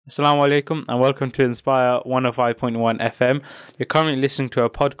Assalamu alaikum and welcome to Inspire 105.1 FM. You're currently listening to a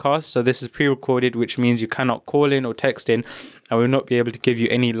podcast, so this is pre-recorded, which means you cannot call in or text in and we will not be able to give you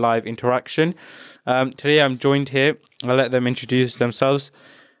any live interaction. Today I'm joined here. I'll let them introduce themselves.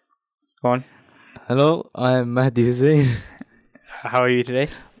 Go on. Hello, I'm Mahdi Hussein. How are you today?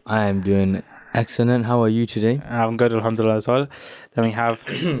 I am doing excellent. How are you today? I'm good, alhamdulillah, as well. Then we have...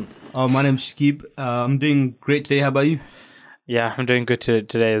 My name's Shakib. I'm doing great today. How about you? Yeah, I'm doing good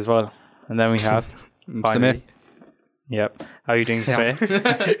today as well. And then we have... Samir. Yep. How are you doing, Samir?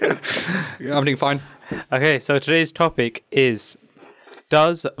 I'm doing fine. Okay, so today's topic is,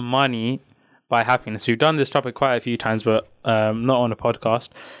 does money buy happiness? We've done this topic quite a few times, but not on a podcast.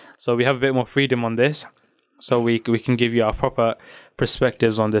 So we have a bit more freedom on this. So we can give you our proper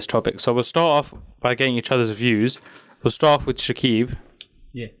perspectives on this topic. So we'll start off by getting each other's views. We'll start off with Shakib.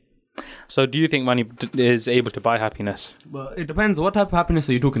 Yeah. So do you think money is able to buy happiness? Well, it depends. What type of happiness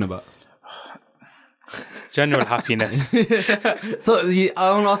are you talking about? General happiness. So I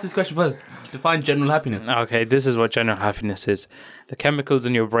want to ask this question first. Define general happiness. Okay, this is what general happiness is. The chemicals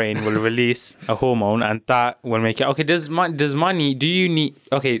in your brain will release a hormone and that will make it... Okay, does money... Do you need...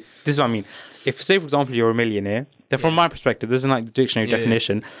 Okay, this is what I mean. If, say, for example, you're a millionaire, then from my perspective, this is like the dictionary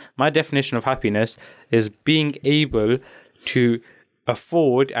definition. My definition of happiness is being able to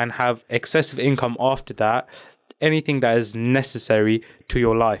afford and have excessive income after that, anything that is necessary to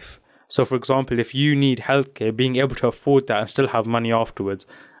your life. So, for example, if you need healthcare, being able to afford that and still have money afterwards.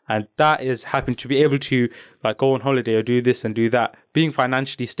 And that is having to be able to like go on holiday or do this and do that. Being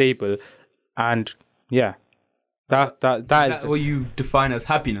financially stable, and yeah, that is what you define as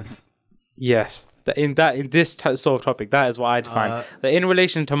happiness. Yes. In this sort of topic, that is what I define. That in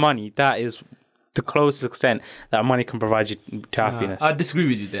relation to money, that is the closest extent that money can provide you to happiness. I disagree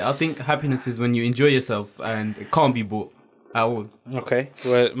with you there. I think happiness is when you enjoy yourself and it can't be bought at all. Okay.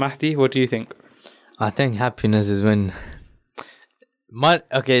 Well, Mahdi, what do you think? I think happiness is when...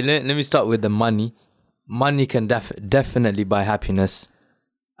 Okay, let me start with the money. Money can definitely buy happiness.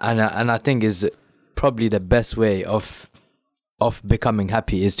 And I think is probably the best way of becoming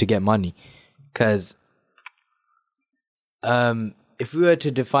happy is to get money. Because if we were to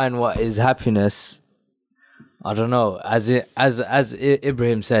define what is happiness, I don't know. As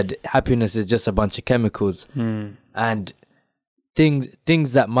Ibrahim said, happiness is just a bunch of chemicals, and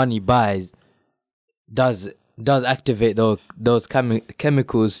things that money buys does activate those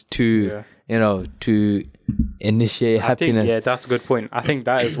chemicals to to initiate happiness. Yeah, that's a good point. I think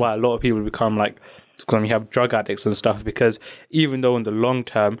that is why a lot of people become like when we have drug addicts and stuff, because even though in the long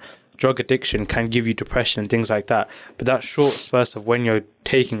term drug addiction can give you depression and things like that, but that short spurt of when you're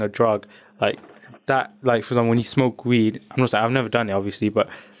taking a drug like that, like for example when you smoke weed, I'm not saying I've never done it obviously, but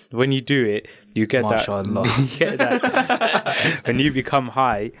when you do it you get MashaAllah. you get that when you become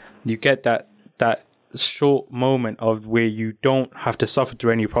high, you get that short moment of where you don't have to suffer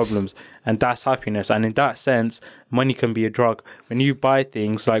through any problems, and that's happiness. And in that sense, money can be a drug. When you buy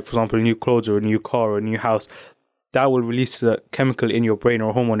things like, for example, new clothes or a new car or a new house, that will release a chemical in your brain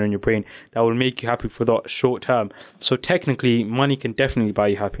or a hormone in your brain that will make you happy for that short term. So technically, money can definitely buy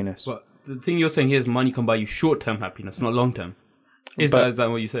you happiness. But the thing you're saying here is money can buy you short-term happiness, not long-term. Is that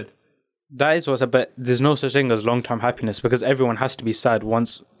what you said? That is what's but there's no such thing as long-term happiness, because everyone has to be sad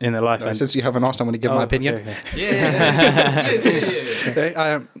once in their life. Since you haven't asked, I'm going to give my opinion. Okay.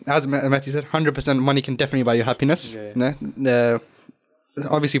 As Matthew said, 100% money can definitely buy you happiness.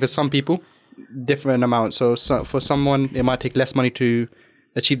 Obviously, for some people, different amounts. So for someone, it might take less money to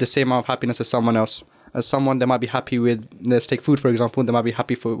achieve the same amount of happiness as someone else. As someone, they might be happy with, let's take food for example, they might be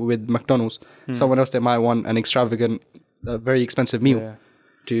happy with McDonald's. Someone else, they might want an extravagant, very expensive meal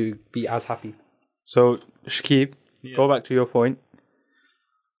to be as happy. So Shakib, go back to your point.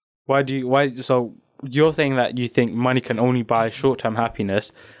 So you're saying that you think money can only buy short-term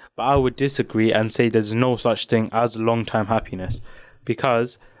happiness, but I would disagree and say there's no such thing as long-term happiness,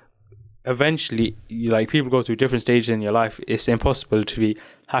 because eventually people go through different stages in your life. It's impossible to be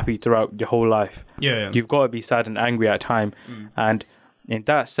happy throughout your whole life. You've got to be sad and angry at time. And in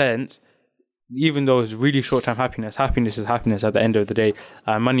that sense, even though it's really short-term happiness is happiness at the end of the day,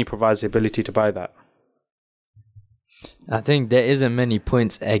 and money provides the ability to buy that. I think there isn't many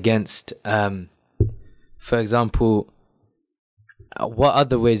points against, for example, what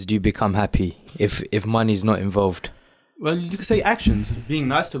other ways do you become happy if money is not involved? Well, you could say actions. Being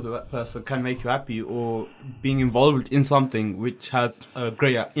nice to the person can make you happy, or being involved in something which has a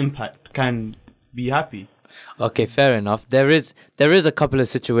greater impact can be happy. Okay, fair enough. There is a couple of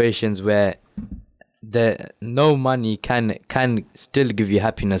situations where no money can still give you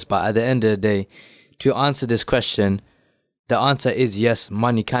happiness, but at the end of the day, to answer this question, the answer is yes,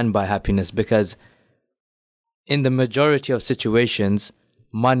 money can buy happiness, because in the majority of situations,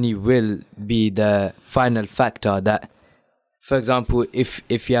 money will be the final factor that, for example,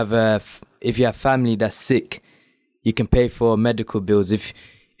 if you have family that's sick, you can pay for medical bills.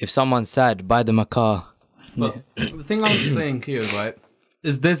 If someone's sad, buy them a car. But the thing I'm saying here, right,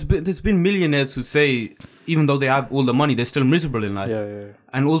 is there's been millionaires who say even though they have all the money, they're still miserable in life. Yeah.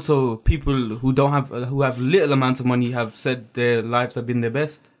 And also people who don't have who have little amounts of money have said their lives have been their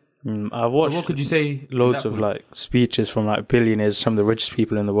best. I've watched So what could you say? loads of like speeches from like billionaires, some of the richest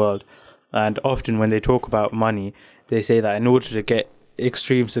people in the world, and often when they talk about money, they say that in order to get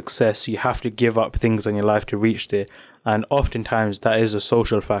extreme success, you have to give up things in your life to reach there, and oftentimes that is a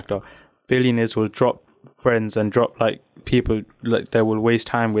social factor. Billionaires will drop friends and drop like people like they will waste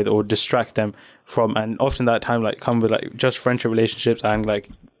time with or distract them from, and often that time like come with like just friendship relationships and like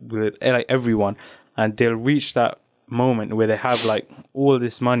with like everyone, and they'll reach that moment where they have like all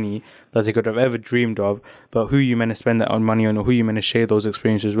this money that they could have ever dreamed of, but who you meant to spend that on money on, or who you meant to share those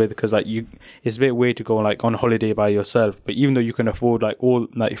experiences with, because like it's a bit weird to go like on holiday by yourself, but even though you can afford like all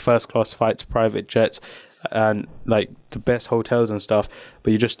like first class flights, private jets, and like the best hotels and stuff,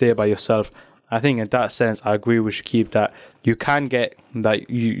 but you're just there by yourself. I think in that sense, I agree we should keep that. You can get like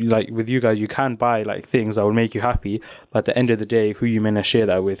you like with you guys, you can buy like things that will make you happy, but at the end of the day, who you meant to share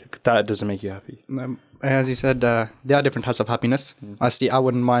that with, that doesn't make you happy. As you said, there are different types of happiness. I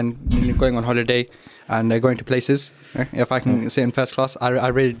wouldn't mind going on holiday and going to places. If I can sit in first class, I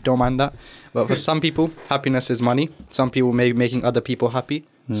really don't mind that. But for some people, happiness is money. Some people may be making other people happy.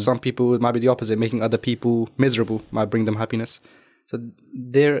 Some people might be the opposite, making other people miserable might bring them happiness. So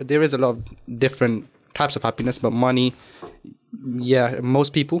there is a lot of different types of happiness, but money, yeah,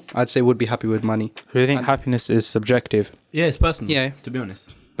 most people I'd say would be happy with money. Do you think happiness is subjective? Yeah, it's personal. Yeah. To be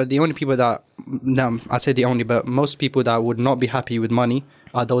honest. But the only people that, no, I say the only, but most people that would not be happy with money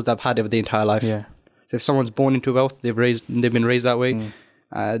are those that have had it their entire life. Yeah. So if someone's born into wealth, they've been raised that way.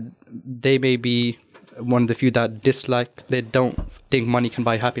 They may be one of the few that dislike. They don't think money can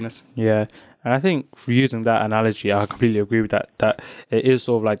buy happiness. Yeah. And I think for using that analogy, I completely agree with that. That it is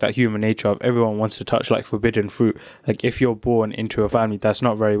sort of like that human nature of everyone wants to touch like forbidden fruit. Like if you're born into a family that's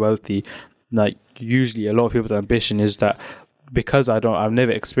not very wealthy, like usually a lot of people's ambition is that because I've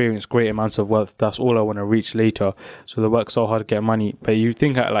never experienced great amounts of wealth, that's all I want to reach later. So they work so hard to get money. But you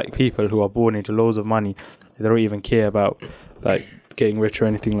think that like people who are born into loads of money, they don't even care about like getting rich or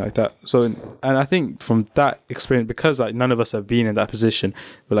anything like that. So, and I think from that experience, because like none of us have been in that position,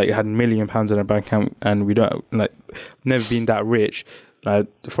 we like had £1 million in our bank account and we don't like never been that rich. Like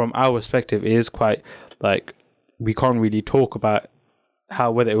from our perspective, it is quite like we can't really talk about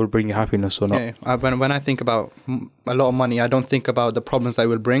whether it will bring you happiness or not. Yeah, when I think about a lot of money, I don't think about the problems that it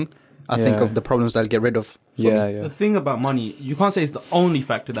will bring. I think of the problems that I'll get rid of. The thing about money, you can't say it's the only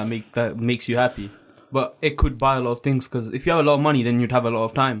factor that makes you happy, but it could buy a lot of things. Because if you have a lot of money, then you'd have a lot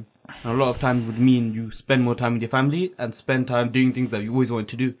of time, and a lot of time would mean you spend more time with your family and spend time doing things that you always wanted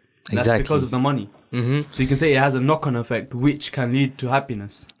to do. And Exactly. that's because of the money. Mm-hmm. So you can say it has a knock-on effect, which can lead to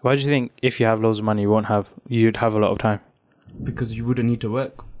happiness. Why do you think if you have loads of money, you'd have a lot of time? Because you wouldn't need to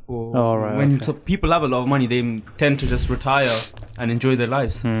work. Or Oh, right, when okay. people have a lot of money, they tend to just retire and enjoy their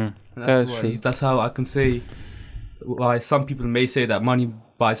lives. And That's true. that's how I can say why some people may say that money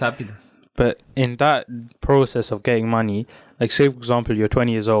buys happiness. But in that process of getting money, like say for example, you're 20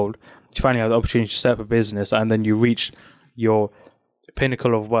 years old, you finally have the opportunity to set up a business, and then you reach your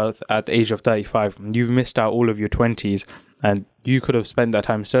pinnacle of wealth at the age of 35. You've missed out all of your 20s, and you could have spent that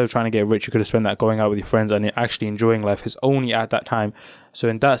time, instead of trying to get rich, you could have spent that going out with your friends and actually enjoying life. Is only at that time. So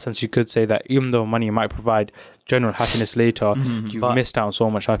in that sense, you could say that even though money might provide general happiness later, you've missed out on so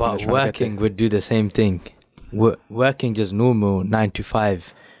much happiness. But working would do the same thing. Working just normal 9 to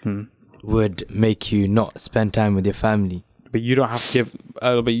 5 would make you not spend time with your family. But you don't have to give.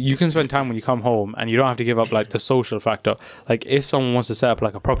 But you can spend time when you come home, and you don't have to give up like the social factor. Like if someone wants to set up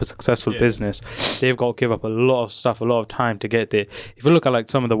like a proper successful business, they've got to give up a lot of stuff, a lot of time to get there. If you look at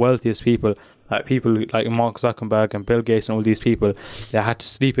like some of the wealthiest people, like Mark Zuckerberg and Bill Gates and all these people, they had to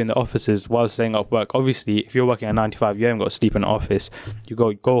sleep in the offices while staying up work. Obviously, if you're working at 9 to 5, you haven't got to sleep in the office. You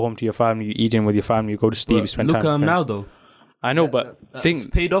go home to your family, you eat in with your family, you go to sleep, you spend Look time. at with them now, friends. though. I know, but It's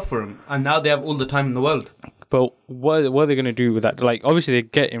paid off for them, and now they have all the time in the world. But what are they going to do with that? Like, obviously, they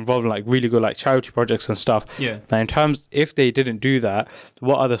get involved in like really good like charity projects and stuff. Yeah. Now, in terms, if they didn't do that,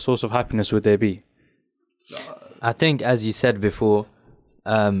 what other source of happiness would there be? I think, as you said before,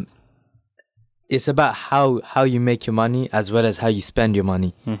 it's about how you make your money as well as how you spend your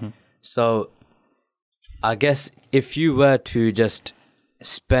money. So, I guess if you were to just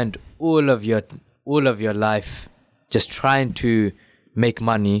spend all of your life just trying to make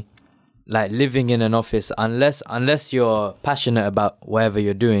money, like living in an office, unless you're passionate about whatever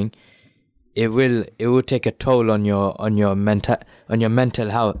you're doing, it will take a toll on your mental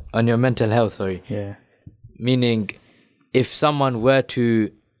health. Sorry. Yeah. Meaning, if someone were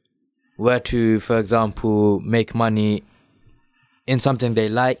to, for example, make money in something they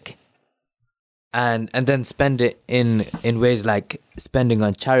like, and then spend it in ways like spending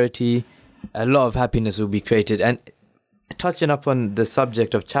on charity, a lot of happiness will be created. And touching up on the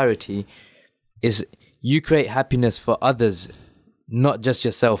subject of charity, is you create happiness for others, not just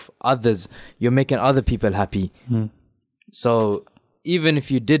yourself. Others, you're making other people happy. So even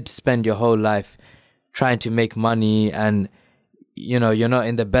if you did spend your whole life trying to make money and you're not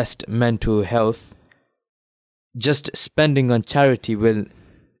in the best mental health, just spending on charity will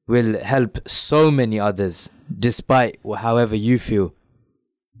help so many others, despite however you feel.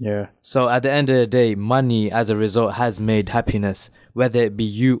 Yeah. So at the end of the day, money as a result has made happiness, whether it be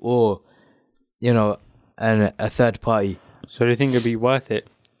you or a third party. So do you think it'd be worth it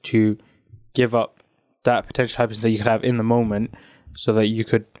to give up that potential happiness that you could have in the moment so that you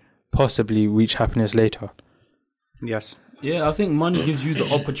could possibly reach happiness later? Yes. Yeah, I think money gives you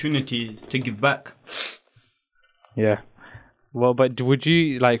the opportunity to give back. Yeah. Well, but would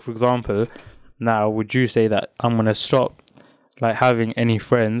you, like, for example, now, would you say that I'm going to stop, like, having any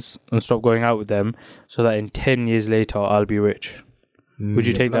friends and stop going out with them so that in 10 years later I'll be rich? Would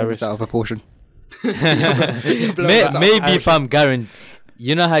you take that risk? Out of proportion. Maybe if I'm guaranteed,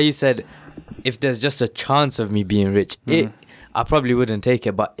 you know how you said, if there's just a chance of me being rich, I probably wouldn't take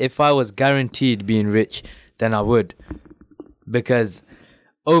it. But if I was guaranteed being rich, then I would, because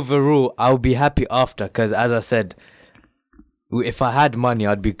overall I'll be happy after. Because as I said, if I had money,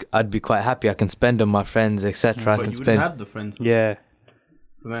 I'd be quite happy. I can spend on my friends, etc. I But can you spend. wouldn't have the friends. Yeah.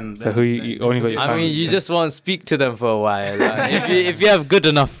 So who you only got your I mean, you just won't speak to them for a while. Like, if you have good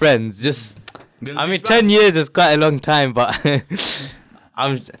enough friends, just. I mean, 10 years is quite a long time, but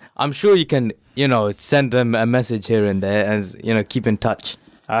I'm sure you can, send them a message here and there, and keep in touch.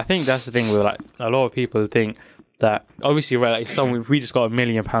 I think that's the thing with, like, a lot of people think that, obviously, right, like, if we just got £1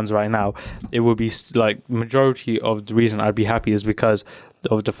 million right now, it would be like majority of the reason I'd be happy is because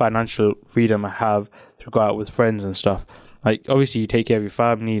of the financial freedom I have to go out with friends and stuff. Like, obviously, you take care of your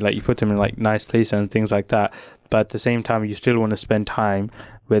family, like, you put them in, like, nice places and things like that, but at the same time, you still want to spend time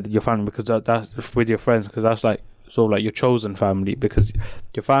with your family, because that's with your friends, because that's, like, sort of like your chosen family, because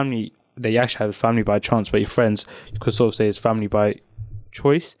your family, they actually have family by chance, but your friends, you could sort of say, is family by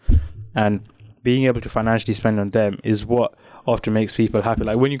choice. And being able to financially spend on them is what often makes people happy.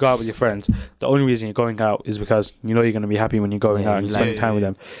 Like, when you go out with your friends, the only reason you're going out is because you're going to be happy when you're going out and spending time with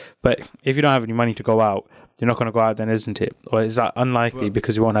them. But if you don't have any money to go out, you're not going to go out then, isn't it? Or is that unlikely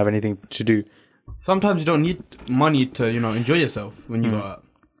because you won't have anything to do? Sometimes you don't need money to, enjoy yourself when you go out.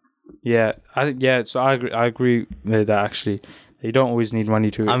 Yeah, so I agree with that, actually. You don't always need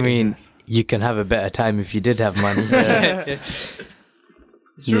money to... I mean, you can have a better time if you did have money.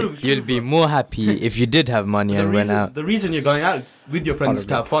 It's true. You'll be more happy if you did have money and went out. The reason you're going out with your friends is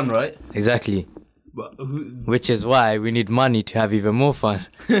to have fun, right? Exactly. But Which is why we need money to have even more fun.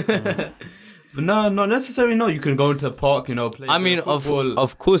 But no, not necessarily. No, you can go into the park, play. I mean,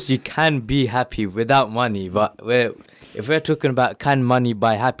 of course you can be happy without money, but if we're talking about can money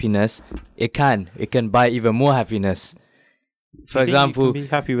buy happiness, it can buy even more happiness. For example, you can be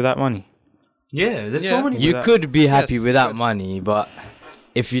happy with that money. Yeah, there's so many. you could be happy Yes, without money, but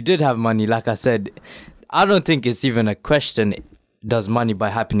if you did have money, like I said, I don't think it's even a question. Does money buy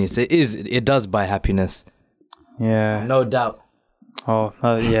happiness? It does buy happiness. Yeah. No doubt. Oh,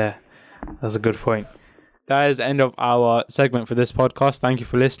 yeah. That's a good point. That is the end of our segment for this podcast. Thank you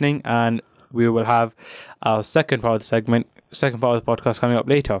for listening, and we will have our second part of the podcast coming up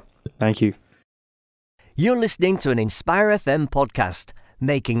later. Thank you. You're listening to an Inspire FM podcast,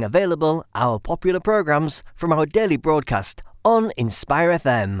 making available our popular programs from our daily broadcast on Inspire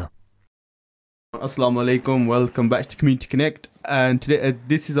FM. Assalamu alaikum, welcome back to Community Connect. And today,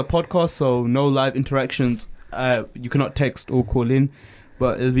 this is a podcast, so no live interactions. You cannot text or call in,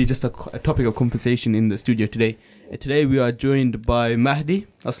 but it'll be just a topic of conversation in the studio today. Today we are joined by Mahdi.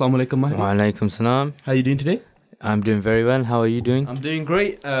 Assalamu alaikum, Mahdi. Wa alaikum salam. How are you doing today? I'm doing very well. How are you doing? I'm doing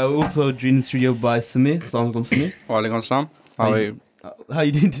great. Also joined in the studio by Samir. Assalamu alaikum, Samir. Walaikum salam. How are you? How are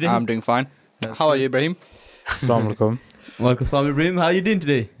you doing today? I'm doing fine. How are you, Ibrahim? Assalamu alaikum. Welcome, Sami Ibrahim. How are you doing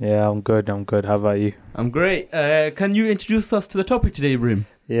today? Yeah, I'm good. How about you? I'm great. Can you introduce us to the topic today, Ibrahim?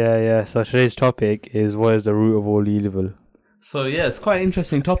 Yeah. So today's topic is, what is the root of all evil? So yeah, it's quite an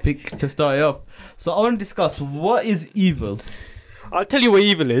interesting topic to start it off. So I want to discuss, what is evil? I'll tell you what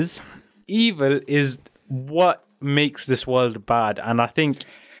evil is. Evil is what makes this world bad, and I think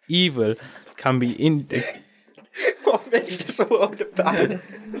evil can be in. What makes this world bad?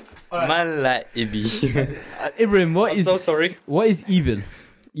 Man like Ibi. Ibrahim, So sorry. what is evil?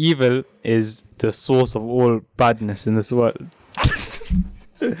 Evil is the source of all badness in this world.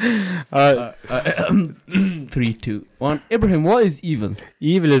 3, 2, 1. Ibrahim, what is evil?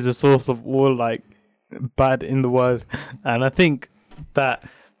 Evil is the source of all like bad in the world, and I think that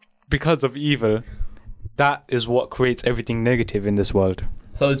because of evil, that is what creates everything negative in this world.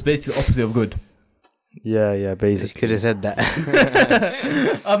 So it's basically the opposite of good. Yeah, You basically. could have said that.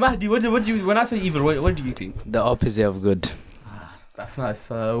 Mahdi, what do you, when I say evil, what do you think? The opposite of good. That's nice.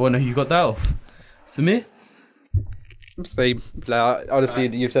 Wonder who you got that off. Samir? Same. Like, honestly,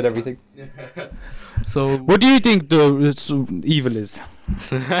 you've said everything. So What do you think the evil is?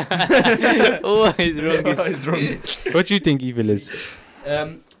 Oh, he's wrong. It's wrong. What do you think evil is?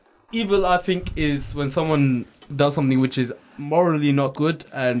 Evil, I think, is when someone does something which is morally not good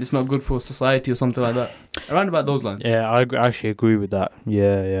and it's not good for society or something like that. Around about those lines. Yeah, I actually agree with that.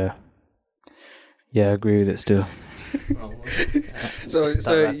 Yeah, I agree with it still.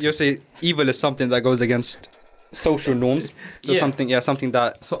 So you say evil is something that goes against social norms. So Yeah. something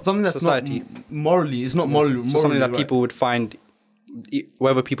that So, something that's society. not morally, it's not morally, So something that right. people would find,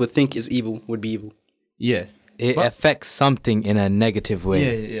 whatever people think is evil would be evil. Yeah. It But- affects something in a negative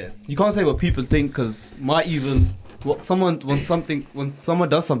way. Yeah. You can't say what people think because my evil, when someone does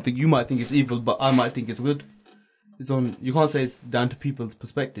something, you might think it's evil, but I might think it's good. You can't say it's down to people's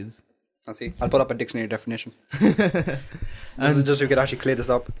perspectives. I see. I'll put up a dictionary definition. This is just so we could actually clear this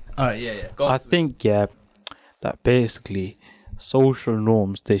up. Alright, yeah. Go on. I think that basically social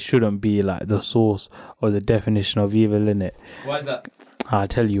norms, they shouldn't be like the source or the definition of evil in it. Why is that? I'll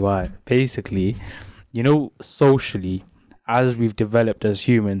tell you why. Basically, socially, as we've developed as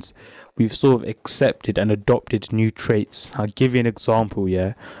humans, we've sort of accepted and adopted new traits. I'll give you an example,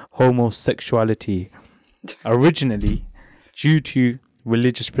 homosexuality. Originally, due to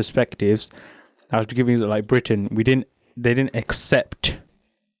religious perspectives, I'll give you like Britain, they didn't accept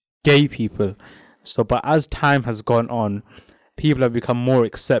gay people. So, but as time has gone on, people have become more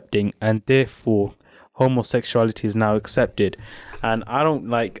accepting, and therefore homosexuality is now accepted. And I don't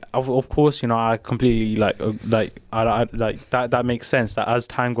like, of course, I completely I like that makes sense that as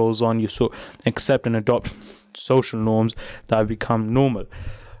time goes on, you sort of accept and adopt social norms that have become normal.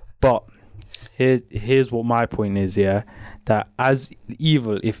 But here's what my point is, that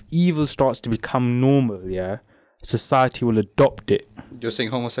if evil starts to become normal, society will adopt it. You're saying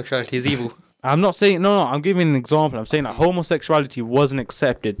homosexuality is evil. I'm not saying no. I'm giving an example. I'm saying that homosexuality wasn't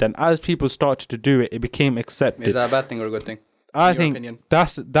accepted. Then, as people started to do it, it became accepted. Is that a bad thing or a good thing? I your think opinion?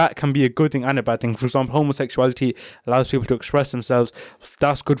 that can be a good thing and a bad thing. For example, homosexuality allows people to express themselves.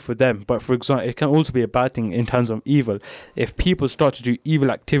 That's good for them. But for example, it can also be a bad thing in terms of evil. If people start to do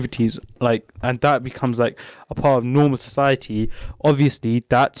evil activities, and that becomes like a part of normal society, obviously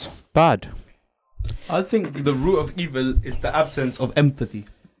that's bad. I think the root of evil is the absence of empathy.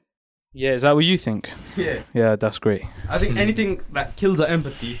 Yeah, is that what you think? Yeah. Yeah, that's great. I think anything that kills our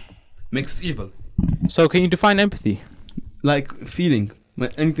empathy makes us evil. So, can you define empathy? Like feeling.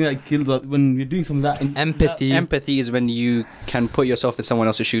 Anything that kills us when you're doing something that... Empathy. Empathy is when you can put yourself in someone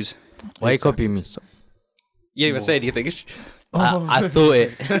else's shoes. Why you copy me? You didn't even say anything. I thought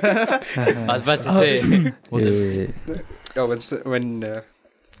it. I was about to say it. Oh,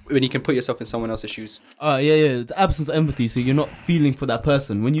 when you can put yourself in someone else's shoes. Yeah. The absence of empathy, so you're not feeling for that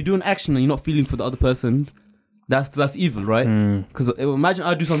person. When you do an action and you're not feeling for the other person, that's evil, right? Because imagine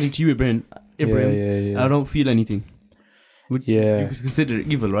I do something to you, Ibrahim. And I don't feel anything. Would you consider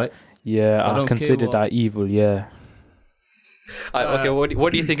it evil, right? Yeah, So I I don't consider care that evil, yeah. Okay,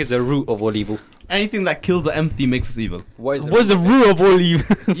 what do you think is the root of all evil? Anything that kills our empathy makes us evil. What is What's the root of all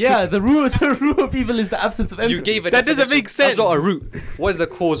evil? Yeah, the root of evil is the absence of empathy. You gave it. That doesn't make sense. That's not a root. What is the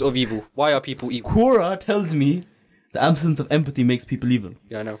cause of evil? Why are people evil? Quora tells me the absence of empathy makes people evil.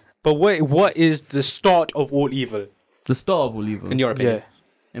 Yeah, I know. But what is the start of all evil? The start of all evil, In your opinion. Yeah.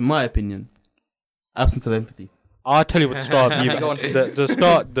 in my opinion, absence of empathy. I'll tell you what the start of Go evil. on.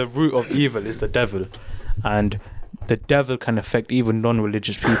 The root of evil is the devil, and the devil can affect even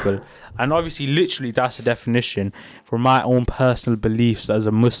non-religious people. And obviously, literally, that's the definition. For my own personal beliefs as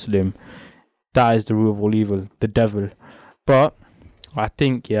a Muslim, that is the root of all evil, the devil. But I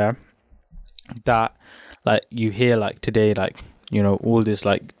think, that you hear today, all this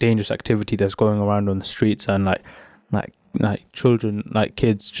dangerous activity that's going around on the streets, and like children,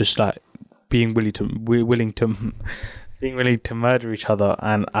 kids, just being willing to murder each other.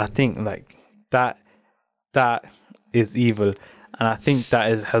 And I think that is evil, and I think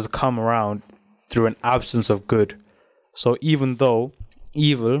that has come around through an absence of good. So even though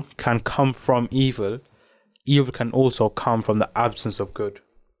evil can come from evil, evil can also come from the absence of good.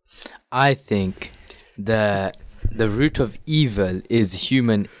 I think the root of evil is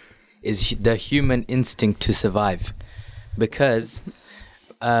the human instinct to survive, because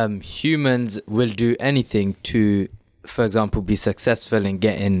humans will do anything to, for example, be successful in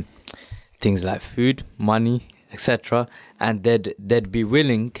getting things like food, money, etc., and they'd be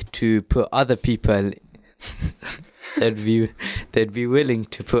willing to put other people they'd be willing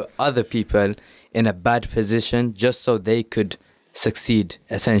to put other people in a bad position just so they could succeed,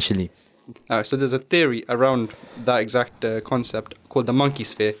 essentially. So there's a theory around that exact concept called the monkey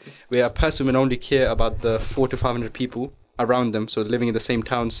sphere, where a person will only care about the 400 to 500 people around them, so living in the same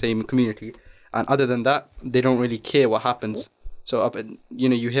town, same community, and other than that, they don't really care what happens. So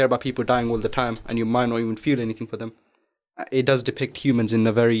you hear about people dying all the time, and you might not even feel anything for them. It does depict humans in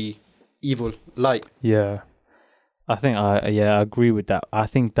a very evil light. Yeah, I think I agree with that. I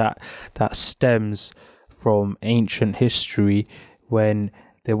think that stems from ancient history when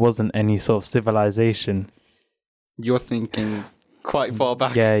there wasn't any sort of civilization. You're thinking quite far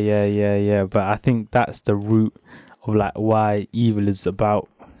back. Yeah. But I think that's the root of like why evil is about.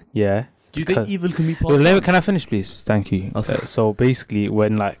 Yeah. Do you think evil can be possible? Can I finish, please? Thank you. So basically,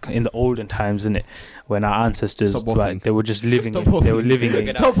 when like in the olden times, innit, when our ancestors like they were just living, they were living in.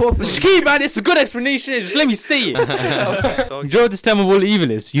 Stop waffling. Ski, man, it's a good explanation. Just let me say it. Do you know what the stem of all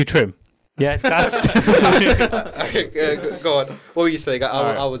evil is? You trim. Yeah, that's. Okay, go on. What were you saying?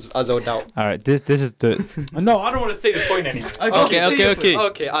 I was doubt. All right, this is the. No, I don't want to say the point anymore.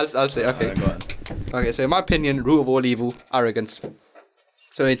 Okay. I'll say. Okay. Right, go on. Okay. So in my opinion, root of all evil, arrogance.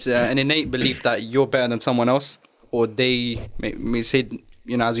 So it's an innate belief that you're better than someone else, or they may say,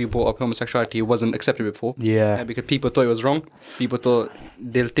 as you brought up, homosexuality wasn't accepted before. Yeah. Because people thought it was wrong. People thought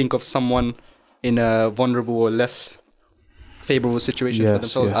they'll think of someone in a vulnerable or less favorable situation for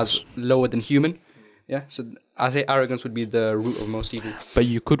themselves as lower than human. Yeah. So I say arrogance would be the root of most evil. But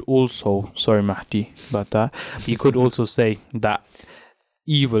you could also, sorry Mahdi about that, you could also say that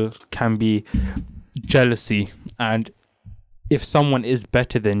evil can be jealousy, and if someone is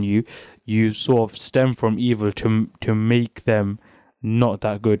better than you, you sort of stem from evil to make them not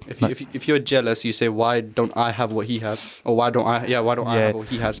that good. If you're jealous, you say, why don't I have what he has, or why don't I have what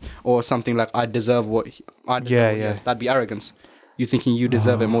he has, or something like I deserve what he has. That'd be arrogance. You thinking you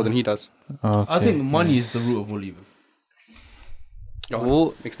deserve it more than he does. Okay. I think money is the root of all evil. Go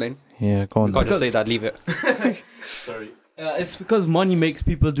on. Explain. Yeah, go on. You can't just say that. Leave it. Sorry. It's because money makes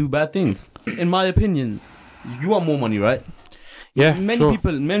people do bad things. In my opinion, you want more money, right? Yeah, many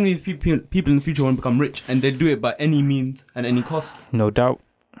people in the future want to become rich, and they do it by any means and any cost. No doubt.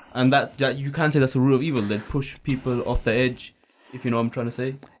 And that you can't say that's a root of evil. They push people off the edge, if you know what I'm trying to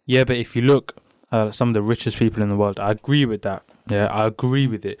say. Yeah, but if you look at some of the richest people in the world, I agree with that. Yeah, I agree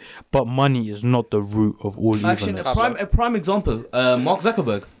with it. But money is not the root of all evil. Actually, a prime example, Mark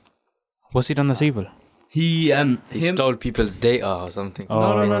Zuckerberg. What's he done that's evil? He stole people's data or something.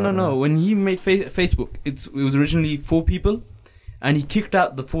 No. When he made Facebook, it was originally 4 people. And he kicked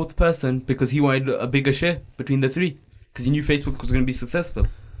out the 4th person because he wanted a bigger share between the 3, because he knew Facebook was going to be successful.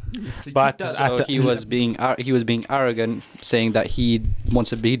 So he was being arrogant, saying that he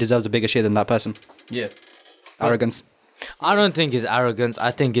deserves a bigger share than that person. Yeah, arrogance. I don't think it's arrogance. I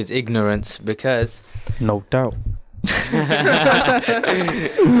think it's ignorance, because no doubt.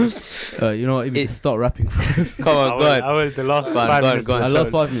 You know what? Even start rapping. Come on, go on. I will. The last 5 minutes. I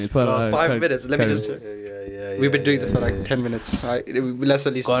lost 5 minutes. 5 minutes. Let me just. We've been doing this for like 10 minutes. Right? Let's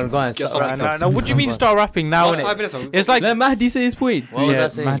at least. Go on. No, what do you mean start rapping now? 5 minutes. It's like let Mahdi say his point. What was I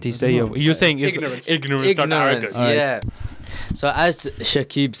saying? Mahdi, say you're saying it's ignorance, not arrogance. Yeah. So as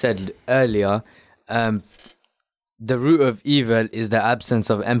Shakib said earlier, the root of evil is the absence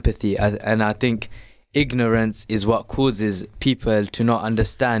of empathy, and I think ignorance is what causes people to not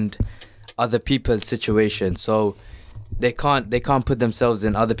understand other people's situation. So they can't put themselves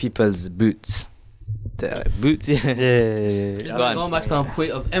in other people's boots. Yeah. Going back to a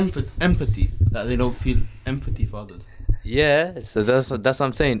point of empathy, that they don't feel empathy for others. Yeah, so that's what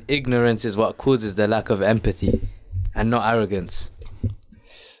I'm saying. Ignorance is what causes the lack of empathy, and not arrogance.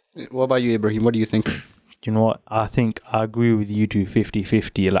 What about you, Ibrahim? What do you think? You know what? I think I agree with you two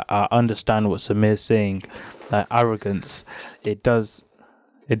 50-50. Like, I understand what Samir's saying. Like, arrogance, it does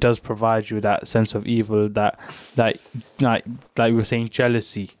provide you that sense of evil, that like we were saying,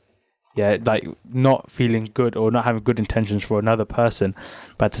 jealousy. Yeah, like not feeling good or not having good intentions for another person.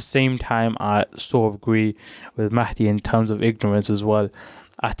 But at the same time, I sort of agree with Mahdi in terms of ignorance as well.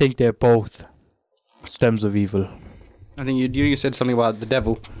 I think they're both stems of evil. I think you said something about the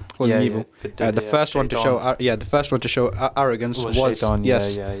devil or Yeah, the yeah, evil. the The first one to show the first one to show arrogance was Shaitan,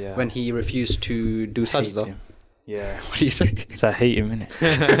 yes yeah. when he refused to do sajda. Yeah. What do you say? So I hate him, innit?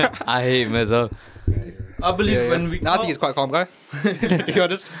 I hate him as well. I believe when we. I think he's quite a calm guy. To be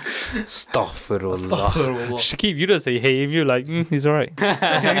honest. Astaghfirullah. Shakib, you don't say hate him. You're like, he's alright.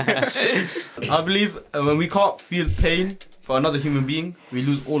 I believe when we can't feel pain for another human being, we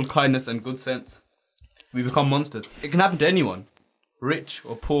lose all kindness and good sense. We become monsters. It can happen to anyone, rich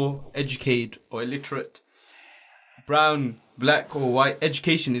or poor, educated or illiterate, brown, black or white.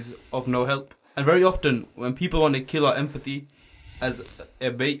 Education is of no help. And very often, when people want to kill our empathy as a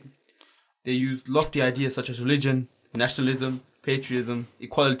bait, they use lofty ideas such as religion, nationalism, patriotism,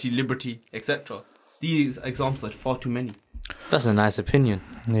 equality, liberty, etc. These examples are far too many. That's a nice opinion.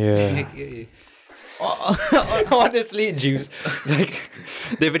 Yeah. Honestly, Jews, like,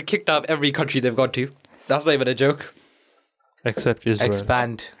 they've been kicked out of every country they've gone to. That's not even a joke. Except Israel.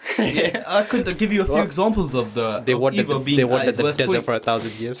 Expand. I could give you a few examples of They of wanted evil the, being they at wanted its the worst desert point. for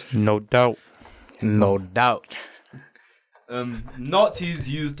 1,000 years. No doubt. No doubt. Nazis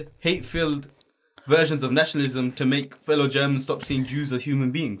used hate-filled versions of nationalism to make fellow Germans stop seeing Jews as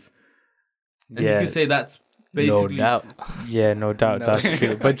human beings. And you Yeah. could say that's No basically doubt. Yeah, no doubt. That's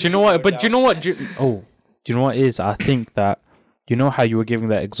true. But do you know what? But do you know what? Do you know what it is? I think that, you know how you were giving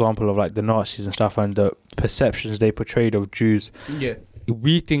that example of like the Nazis and stuff and the perceptions they portrayed of Jews. Yeah.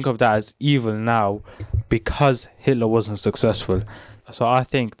 We think of that as evil now because Hitler wasn't successful. So I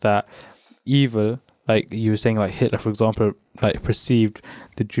think that evil, like you were saying, like Hitler, for example, like perceived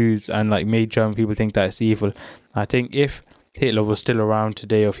the Jews and like made German people think that it's evil. I think if Hitler was still around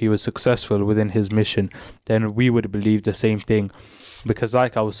today, or if he was successful within his mission, then we would believe the same thing. Because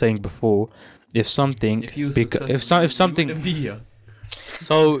like I was saying before, if something, If you was if successful, something, you wouldn't be here.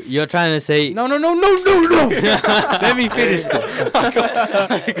 So you're trying to say no. Let me finish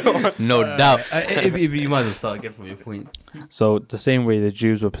this. no doubt. If you might as well start again from your point. So the same way the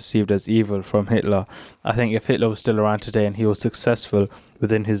Jews were perceived as evil from Hitler, I think if Hitler was still around today and he was successful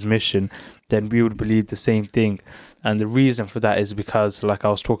within his mission, then we would believe the same thing. And the reason for that is because, like I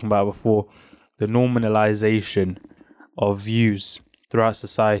was talking about before, the normalization of views throughout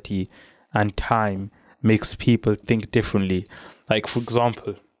society and time makes people think differently. Like, for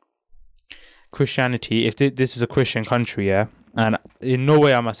example, Christianity, if this is a Christian country, yeah, and in no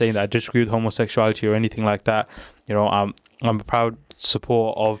way am I saying that I disagree with homosexuality or anything like that. You know, I'm a proud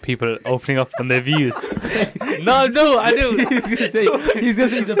support of people opening up on their views. No, I do. He's gonna say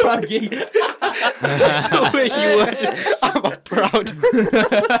he's a proud gay. The way you worded, I'm a proud.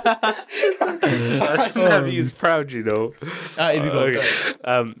 I shouldn't have used proud, you know. If you go,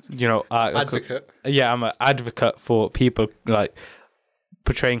 Okay. You know, Advocate. Yeah, I'm an advocate for people like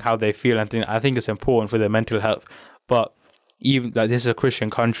portraying how they feel and think. I think it's important for their mental health. But even like this is a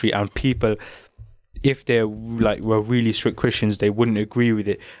Christian country, and people, if they were really strict Christians, they wouldn't agree with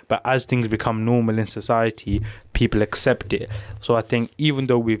it. But as things become normal in society, people accept it. So I think even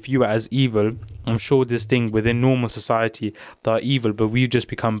though we view it as evil, I'm sure there's things within normal society that are evil, but we've just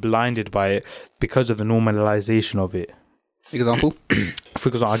become blinded by it because of the normalization of it. Example? For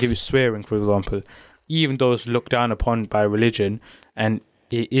example, I'll give you swearing, for example. Even though it's looked down upon by religion and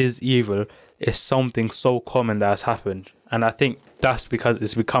it is evil, it's something so common that has happened. And I think that's because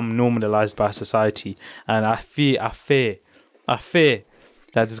it's become normalized by society. And I fear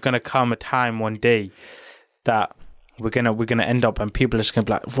that there's gonna come a time one day that we're gonna end up and people are just gonna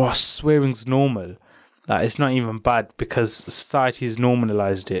be like, Ross, swearing's normal. Like, it's not even bad because society's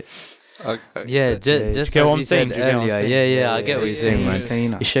normalized it. Yeah, just do you as get what I'm you saying? said Do you get what I'm earlier. saying? Yeah, I get what you're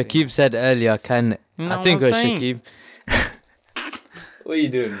saying, man. Shakib said earlier, I think it was Shakib. What are you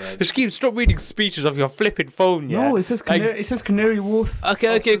doing, man? Just keep stop reading speeches off your flipping phone, yeah? No, it says Canary Wharf.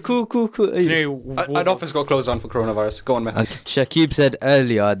 Okay, cool. An office got closed down for coronavirus. Go on, man. Okay. Shakib said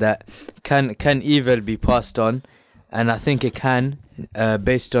earlier that can evil be passed on, and I think it can,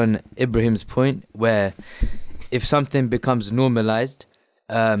 based on Ibrahim's point, where if something becomes normalized,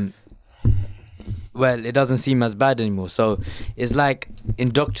 well, it doesn't seem as bad anymore. So it's like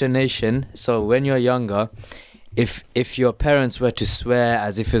indoctrination. So when you're younger, if your parents were to swear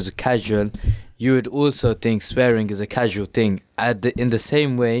as if it was casual, you would also think swearing is a casual thing. In the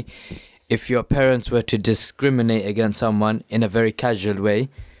same way, if your parents were to discriminate against someone in a very casual way,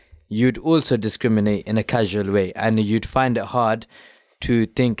 you'd also discriminate in a casual way, and you'd find it hard to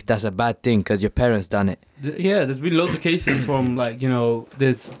think that's a bad thing because your parents done it. Yeah, there's been loads of cases from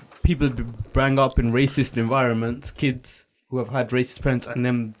there's people bring up in racist environments, kids who have had racist parents, and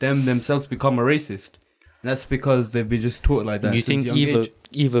them themselves become a racist. That's because they've been just taught like that. Do you think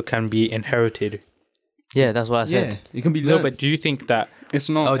evil can be inherited? Yeah, that's what I said. Yeah, it can be No, learned. but do you think that It's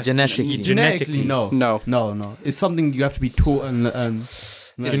not. Oh, genetically. Genetically, no. No. It's something you have to be taught and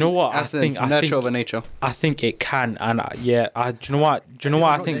you know what? As a nurture over nature. I think it can, and do you know what? Do you know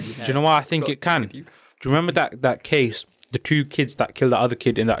what I think? Do you know what I think it can? Do you remember that case, the 2 kids that killed the other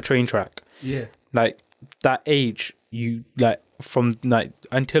kid in that train track? yeah. Like that age, you like from like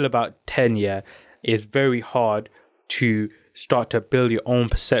until about 10, yeah, is very hard to start to build your own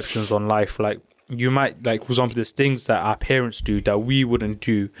perceptions on life. Like you might, like for example, there's things that our parents do that we wouldn't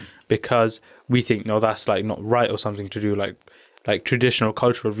do because we think no, that's like not right or something to do, like traditional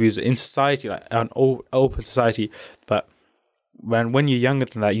cultural views in society, like an open society. But when you're younger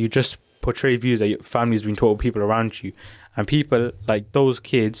than that, you just portray views that your family's been taught, people around you, and people like those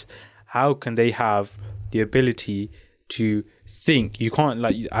kids. How can they have the ability to think? You can't,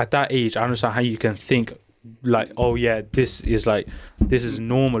 like, at that age, I understand how you can think like, oh yeah, this is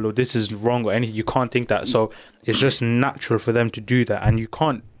normal or this is wrong or anything. You can't think that. So it's just natural for them to do that, and you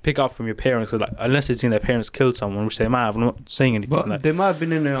can't pick up from your parents, like, unless they've seen their parents kill someone, which they might have. I'm not saying anything. But like, they might have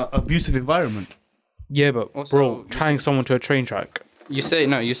been in an abusive environment. yeah, but Also, bro, tying someone to a train track. You say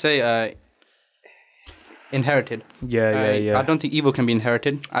inherited. Yeah. I don't think evil can be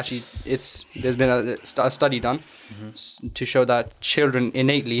inherited. Actually, there's been a study done to show that children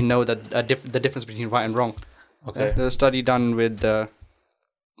innately know that the difference between right and wrong. Okay. There's a study done with I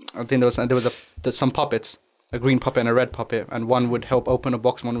think there was some puppets, a green puppet and a red puppet, and one would help open a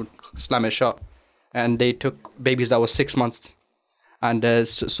box, one would slam it shut, and they took babies that were 6 months and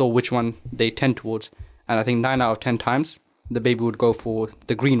saw which one they tend towards, and I think 9 out of 10 times the baby would go for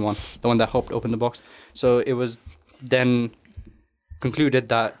the green one, the one that helped open the box. So it was then concluded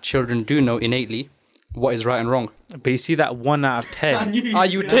that children do know innately what is right and wrong. But you see that 1 out of 10. Are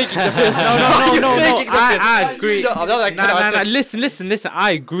you taking the piss? No. I agree. Shut up, that was like 10 out of 10. Listen.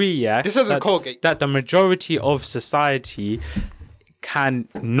 I agree. Yeah. This isn't Colgate. That the majority of society can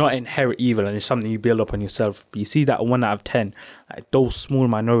not inherit evil, and it's something you build up on yourself. But you see that 1 out of 10, like those small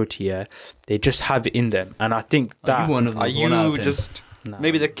minority, yeah, they just have it in them, and I think that. Are you one of those? Are 1 out of you 10? just... Nah.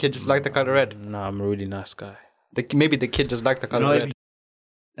 Maybe the kid just liked the color red. No, I'm a really nice guy. Maybe the kid just liked the color red.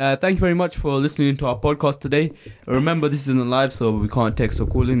 Thank you very much for listening to our podcast today. Remember, this isn't live, so we can't text or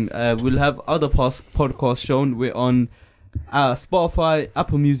call in. We'll have other podcasts shown. We're on Spotify,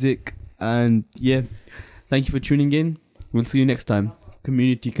 Apple Music, and yeah. Thank you for tuning in. We'll see you next time.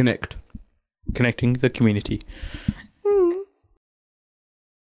 Community Connect. Connecting the community.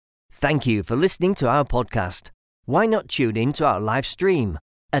 Thank you for listening to our podcast. Why not tune in to our live stream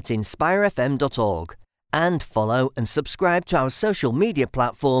at inspirefm.org and follow and subscribe to our social media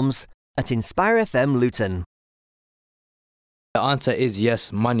platforms at InspireFM Luton. The answer is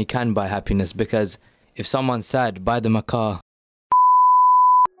yes, money can buy happiness, because if someone's sad, buy them a car.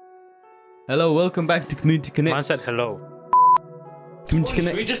 Hello, welcome back to Community Connect. Man said hello. Community Should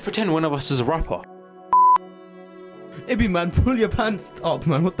Connect. we just pretend one of us is a rapper? Ibby, man, pull your pants up,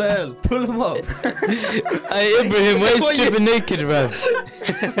 man. What the hell? Pull them up. Hey, Ibrahim, why you stripping naked, bruv?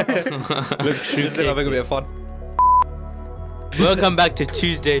 Look, This is having a bit of fun. Welcome back to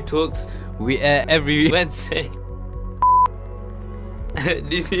Tuesday Talks. We air every Wednesday. Do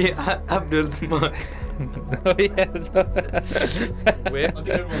you see Abdul's mark? Oh yes. Where? I think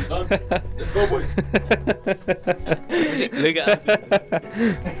everyone's done. Let's go, boys. Look at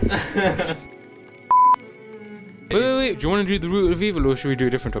Wait. Do you want to do the root of evil, or should we do a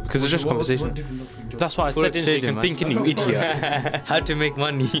different topic? Because it's just conversation. That's why I said it, so you can think, you idiot. how to make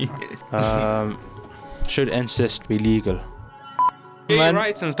money. Should incest be legal? Gay Man.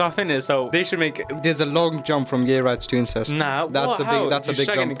 rights and stuff in it, so they should make. There's a long jump from gay rights to incest. Nah, That's a big. That's a big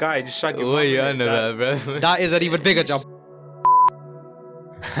shagging jump. a guy, just shagging. What are you on about, bro? That is an even bigger jump.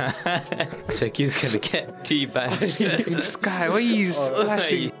 Shakir's gonna get teabagged. This guy, why are you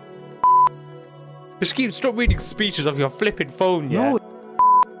splashing? Just stop reading speeches off your flipping phone, yeah? No.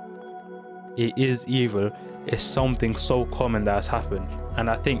 It is evil. It's something so common that has happened. And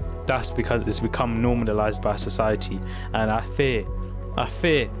I think that's because it's become normalized by society. And I fear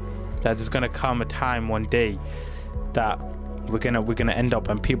that there's gonna come a time one day that we're gonna end up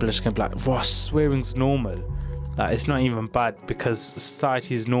and people are just gonna be like, Ross, swearing's normal. Like, it's not even bad because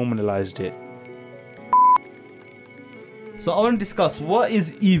society's normalized it. So I want to discuss what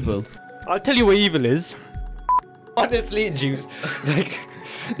is evil. I'll tell you what evil is. Honestly, Jews, like,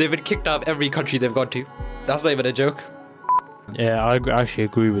 they've been kicked out of every country they've gone to. That's not even a joke. Yeah, I actually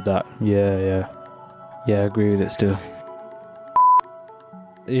agree with that. Yeah, I agree with it still.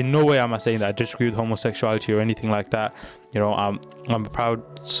 in no way am I saying that I disagree with homosexuality or anything like that. You know, I'm a proud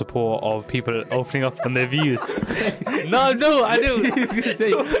support of people opening up on their views. no, I do. He was gonna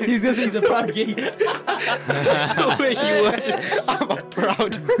say he's a proud gay. The way you worded it, I'm a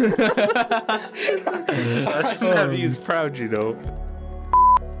proud. I shouldn't have used proud, you know.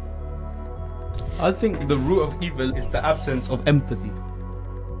 I think the root of evil is the absence of empathy.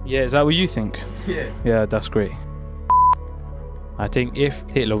 Yeah, is that what you think? Yeah. Yeah, that's great. I think if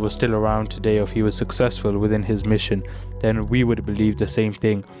Hitler was still around today, or if he was successful within his mission, then we would believe the same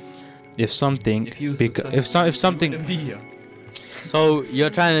thing. If something, if something. Wouldn't be here. So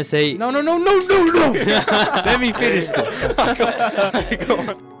you're trying to say No. Let me finish this. Go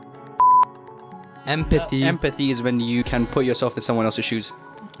on. empathy? Empathy is when you can put yourself in someone else's shoes.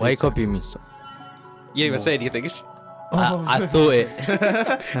 Why you copy me? You didn't even say anything. I thought it.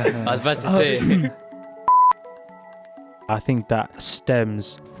 I was about to say it. I think that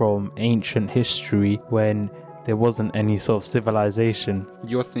stems from ancient history when there wasn't any sort of civilization.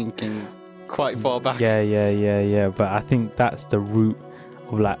 You're thinking quite far back. Yeah. But I think that's the root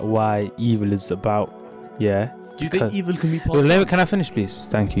of like why evil is about. Yeah. Do you think evil can be Well, possible? can I finish, please?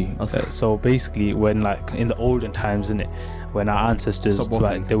 Thank you. So basically, when like in the olden times, innit, when our ancestors Stop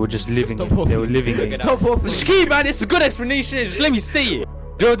like waffling. they were just living, Stop they waffling. were living in. Stop waffling. Ski, man, it's a good explanation. Just let me say it. Do you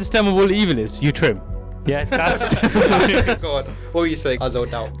know what the stem of all evil is? You trim. Yeah, that's. Go on. What were you saying? I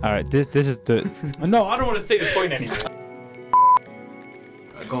zoned out. All right, this is the. No, I don't want to say the point anymore.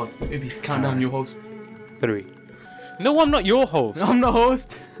 Go on. Maybe count down your host. 3. No, I'm not your host. I'm the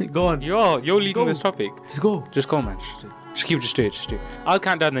host. Go on. You're leading Go. this topic. Just go. Just go, man. Just do it. I'll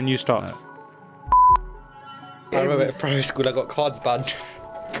count down the new start. I remember at primary school I got cards banned.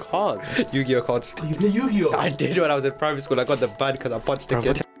 Cards. Yu-Gi-Oh cards. You play Yu-Gi-Oh. I did when I was in primary school. I got them banned because I punched a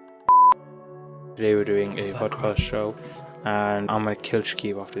kid. Today we're doing a podcast show, and I'm gonna kill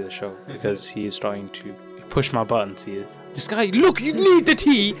Shakib after the show because he is starting to push my buttons. He is. This guy, look, you need the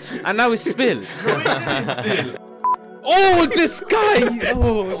tea, and now it's spilled. Oh, this guy!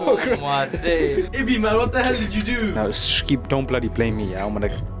 Oh, My days. Ibby, man, what the hell did you do? now Shakib, don't bloody blame me. Yeah, I'm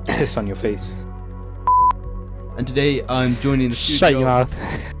gonna piss on your face. And today I'm joining the studio. Shut your mouth.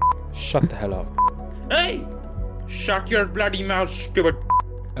 Shut the hell up. Hey! Shut your bloody mouth, stupid.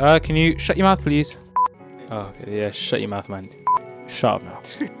 Can you shut your mouth, please? Oh, okay, yeah, shut your mouth, man. Shut up now.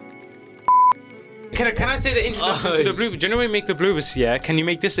 Can I say the introduction to the bloopers? Do you know when we make the bloopers? Yeah. Can you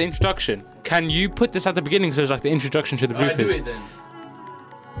make this the introduction? Can you put this at the beginning so it's like the introduction to the bloopers? do it then.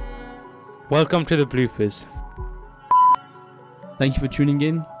 Welcome to the bloopers. Thank you for tuning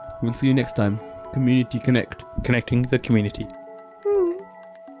in. We'll see you next time. Community Connect. Connecting the community.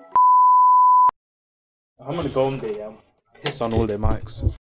 I'm gonna go on there. Piss on all their mics.